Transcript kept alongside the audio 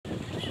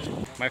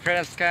My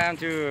friends came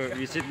to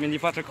visit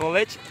Mendipathar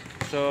College.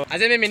 So,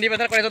 आज मैं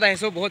मेंढीपथार कॉलेजत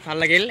आहिছো बहुत ভাল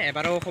লাগিল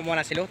এবাৰো সময়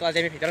নাছিলো তো আজি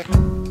আমি ভিতৰত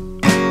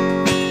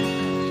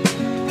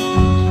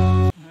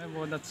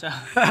बहुत अच्छा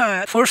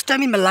First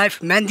time in my life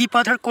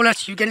Mendipathar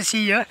College, you can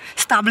see here,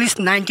 established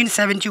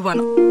 1971.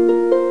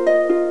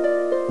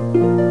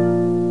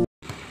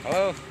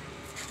 hello.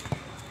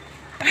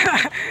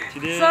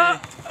 Today, So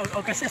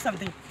okay, say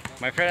something.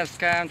 my friends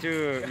came to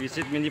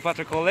visit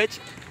Mendipathar College.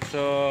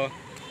 So,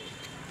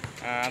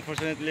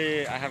 unfortunately,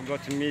 I have got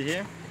to meet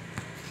him.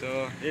 So,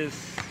 he's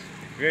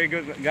very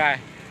good guy.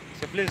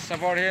 So please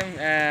support him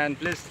and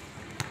please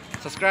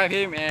subscribe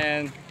him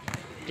and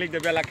click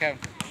the bell icon.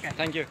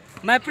 Thank you.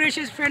 My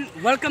precious friend,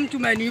 welcome to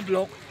my new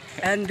vlog.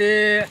 And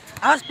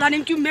I was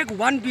planning to make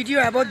one video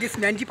about this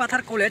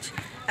Mendipathar College,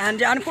 and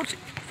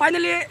unfortunately,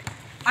 finally,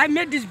 I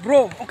met this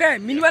bro. Okay,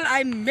 meanwhile, I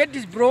met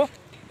this bro.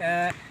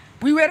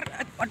 We were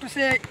what to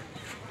say.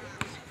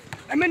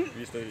 I mean,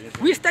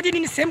 we studied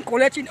in the same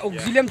college in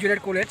Auxilium Junior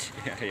College,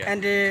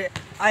 and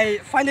I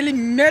finally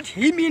met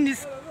him in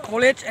this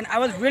college, and I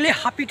was really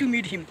happy to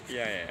meet him.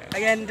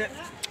 And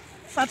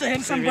such a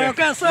handsome boy.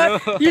 Okay, so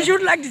you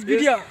should like this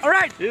video. All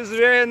right. He's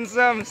very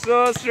handsome, so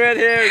straight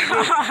hair.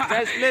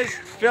 Guys, please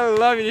feel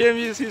love with him.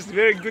 He's a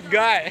very good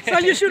guy. So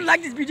you should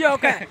like this video,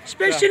 okay?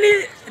 Especially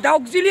the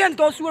auxiliary,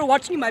 those who are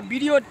watching my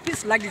video,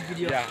 please like this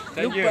video. Yeah,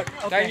 thank you.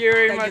 Okay. Thank you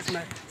very much.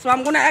 So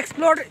I'm gonna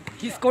explore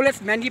his college,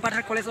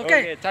 Mendipathar College,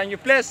 okay? Okay, thank you.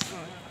 Please.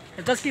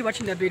 Just keep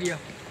watching the video.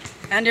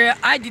 And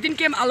I didn't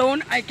come alone.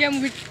 I came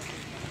with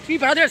 3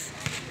 brothers.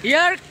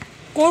 Here,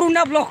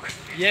 Corona Block.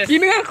 Yes.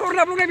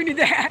 Corona Block.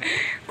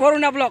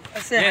 Corona Block.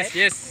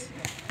 yes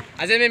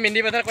আজি আমি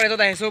মেন্দিপাথাৰ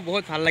কলেজত আহিছো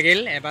বহুত ভাল লাগিল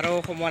এবাৰো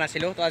সময়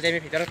নাছিলো তো আজি আমি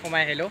ভিতৰত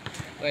সোমাই আহিলো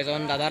তো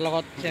এজন দাদাৰ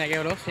লগত চিনাকি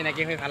হলো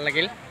চিনাকি হৈ ভাল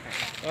লাগিল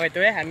তো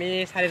এটোৱে আমি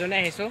চাৰিজনে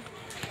আহিছো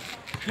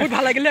বহুত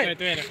ভাল লাগিল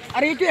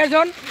আৰু এইটো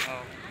এজন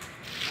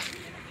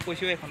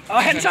কৈছো এখন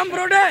handsome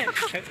bro দে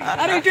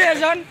আৰু এইটো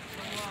এজন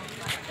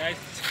guys.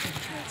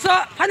 So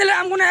finally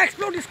I'm gonna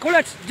explore this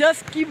college. Just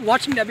keep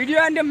watching the video,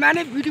 and the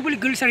many beautiful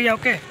girls are here,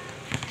 okay?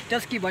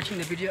 Just keep watching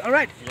the video,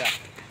 alright? Yeah.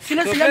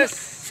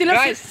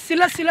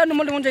 Sila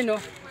nomor jaino.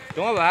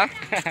 Tunggu ba?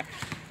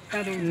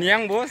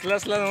 Niang bos,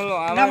 sila nolo.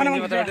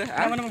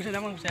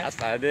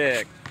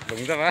 Astadik.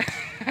 Tunggu ba?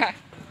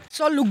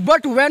 So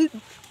Lugbert went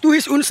to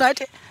his own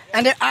side,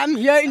 and I'm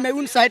here in my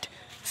own side.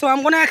 So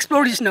I'm gonna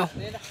explore this now.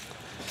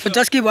 So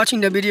just keep watching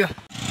the video.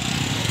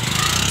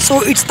 So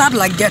it started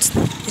like that.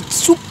 It's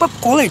super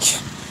college.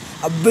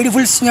 A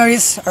beautiful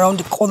sceneries around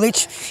the college.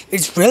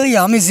 It's really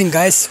amazing,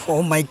 guys.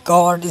 Oh my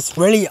god, it's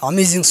really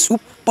amazing,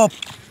 superb.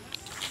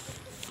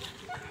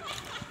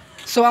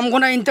 So I'm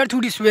gonna enter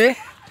through this way.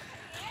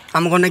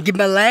 I'm gonna give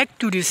my leg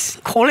to this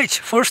college.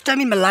 First time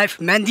in my life,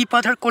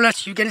 Mendipathar College,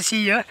 you can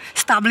see here,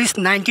 established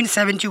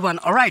 1971.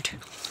 Alright.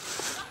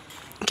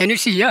 Can you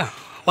see here?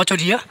 Watch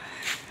out here.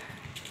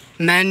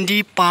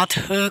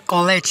 Mendipathar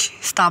College,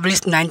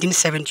 established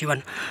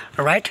 1971.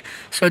 Alright.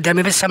 So there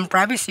may be some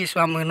privacy, so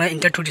I'm gonna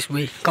enter through this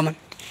way. Come on.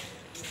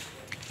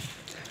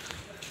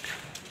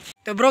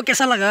 So bro,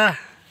 कैसा लगा?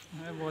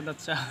 बहुत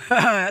अच्छा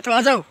तो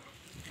आ जाओ.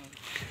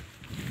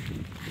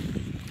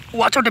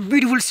 Watch out the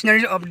beautiful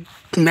scenery of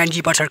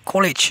Mendipathar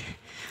College.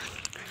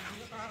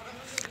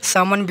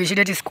 Someone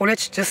visited this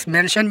college, just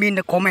mention me in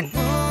the comment.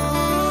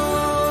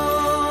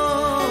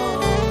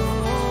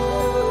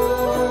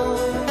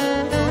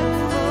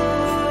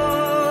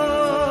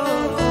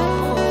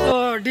 So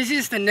this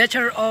is the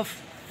nature of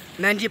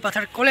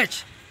Mendipathar College.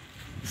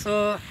 So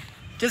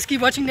just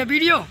keep watching the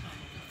video.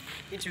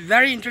 It's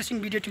very interesting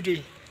video today.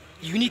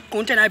 Unique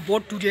content I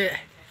bought today.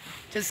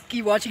 Just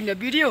keep watching the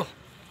video.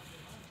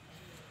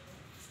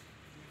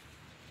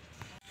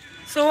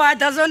 So I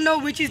doesn't know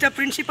which is the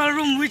principal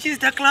room, which is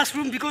the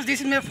classroom, because this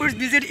is my first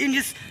visit in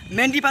this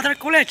Mendipathar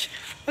College.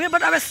 Okay,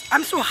 but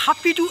I'm so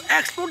happy to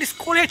explore this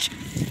college.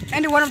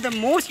 And one of the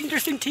most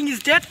interesting thing is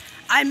that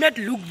I met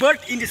Lugbert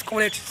in this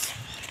college.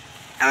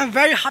 I'm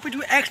very happy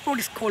to explore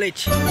this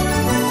college.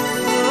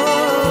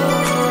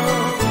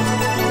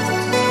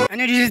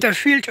 And this is the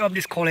field of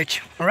this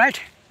college,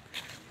 alright?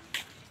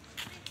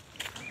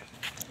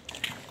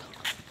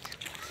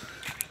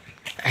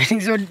 I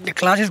think so the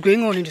class is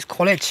going on in this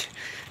college.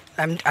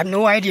 I have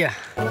no idea.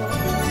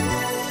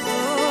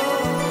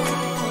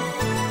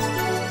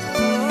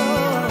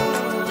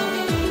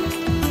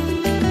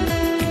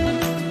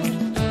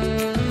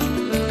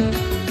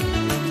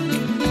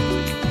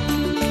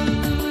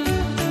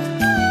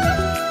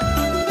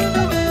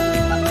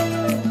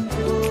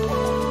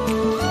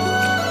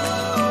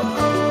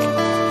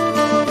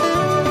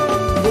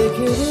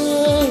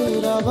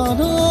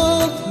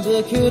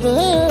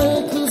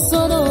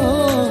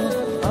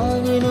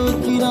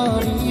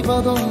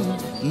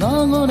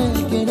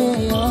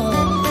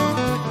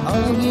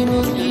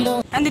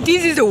 And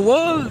this is the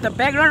world, the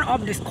background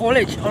of this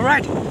college,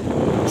 alright?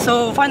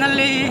 So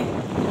finally,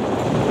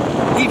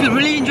 if you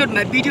really enjoyed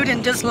my video,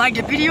 then just like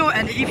the video,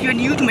 and if you're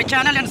new to my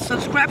channel, and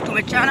subscribe to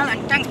my channel,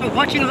 and thanks for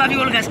watching. Love you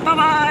all guys, bye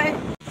bye.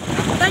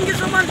 Thank you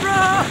so much,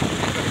 bro.